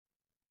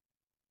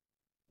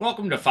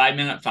Welcome to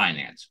 5-Minute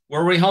Finance,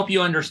 where we help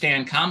you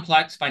understand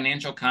complex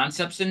financial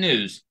concepts and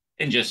news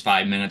in just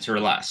 5 minutes or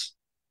less.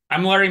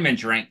 I'm Larry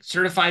Mintrink,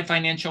 certified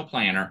financial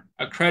planner,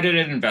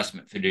 accredited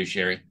investment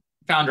fiduciary,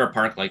 founder of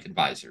Park Lake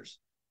Advisors.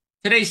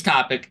 Today's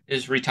topic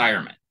is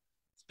retirement,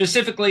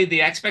 specifically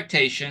the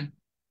expectation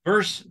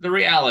versus the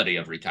reality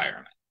of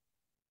retirement.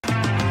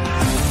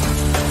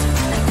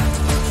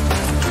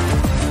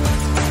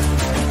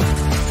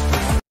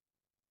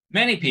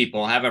 Many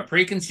people have a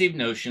preconceived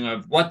notion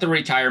of what the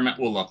retirement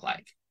will look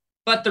like,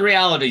 but the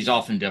reality is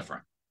often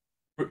different.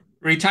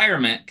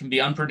 Retirement can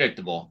be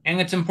unpredictable, and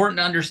it's important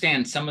to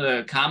understand some of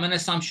the common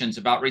assumptions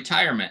about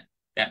retirement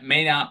that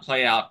may not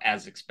play out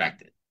as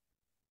expected.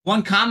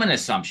 One common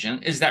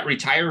assumption is that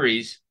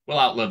retirees will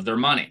outlive their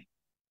money.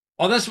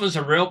 While this was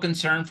a real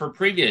concern for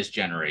previous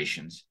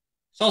generations,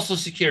 Social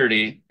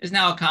Security is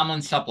now a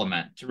common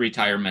supplement to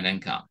retirement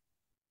income.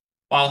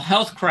 While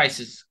health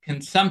crises can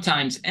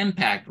sometimes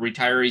impact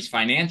retirees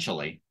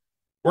financially,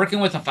 working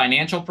with a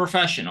financial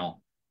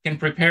professional can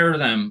prepare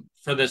them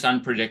for this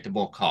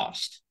unpredictable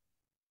cost.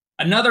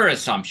 Another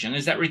assumption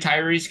is that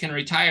retirees can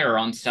retire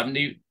on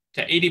 70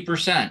 to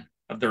 80%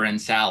 of their end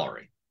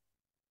salary.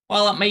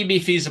 While it may be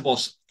feasible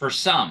for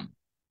some,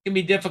 it can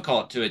be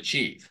difficult to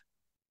achieve.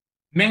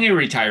 Many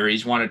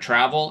retirees want to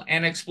travel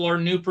and explore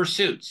new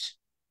pursuits.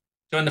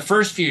 So in the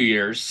first few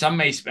years, some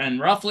may spend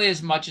roughly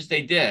as much as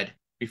they did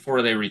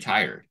before they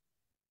retired.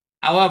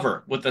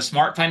 However, with a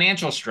smart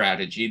financial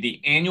strategy,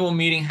 the annual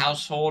median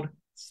household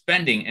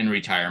spending in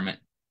retirement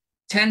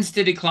tends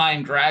to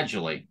decline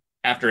gradually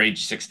after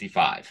age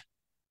 65.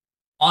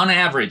 On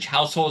average,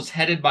 households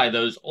headed by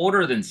those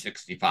older than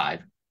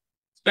 65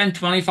 spend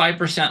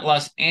 25%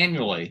 less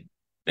annually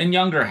than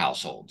younger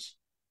households.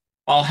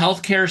 While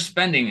healthcare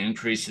spending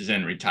increases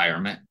in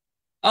retirement,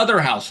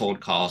 other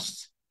household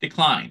costs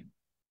decline,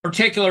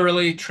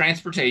 particularly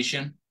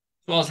transportation as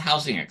well as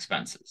housing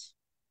expenses.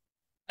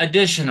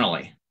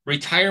 Additionally,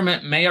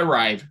 retirement may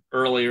arrive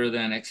earlier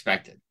than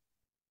expected.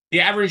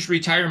 The average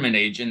retirement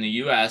age in the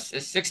U.S.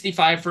 is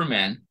 65 for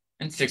men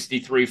and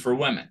 63 for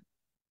women,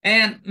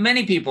 and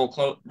many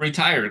people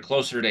retire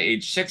closer to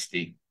age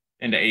 60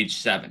 than to age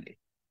 70.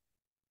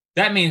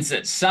 That means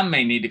that some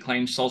may need to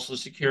claim Social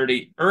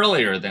Security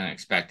earlier than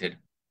expected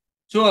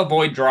to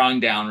avoid drawing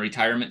down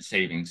retirement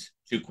savings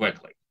too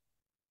quickly.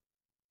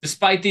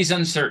 Despite these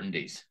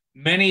uncertainties,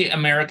 many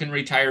American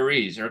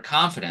retirees are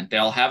confident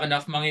they'll have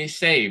enough money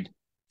saved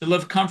to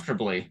live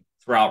comfortably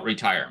throughout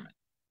retirement.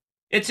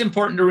 It's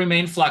important to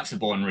remain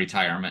flexible in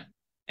retirement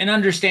and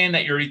understand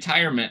that your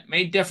retirement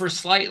may differ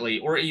slightly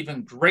or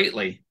even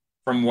greatly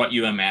from what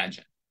you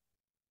imagine.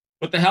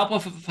 With the help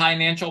of a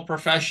financial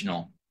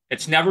professional,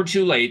 it's never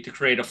too late to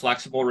create a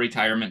flexible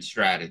retirement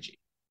strategy.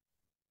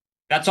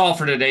 That's all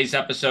for today's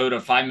episode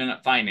of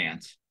 5-Minute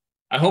Finance.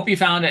 I hope you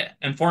found it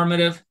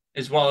informative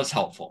as well as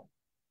helpful.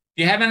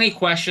 If you have any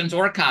questions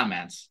or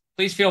comments,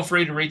 please feel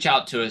free to reach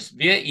out to us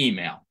via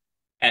email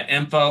at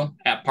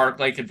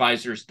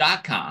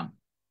info@parklakeadvisors.com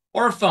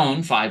or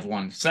phone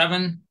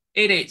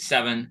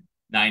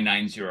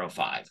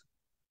 517-887-9905.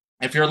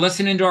 If you're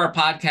listening to our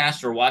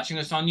podcast or watching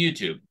us on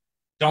YouTube,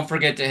 don't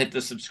forget to hit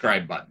the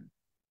subscribe button.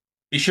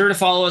 Be sure to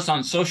follow us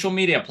on social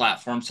media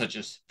platforms such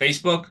as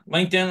Facebook,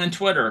 LinkedIn, and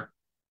Twitter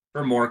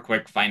for more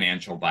quick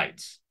financial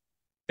bites.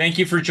 Thank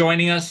you for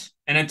joining us,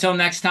 and until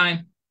next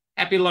time,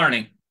 happy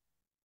learning.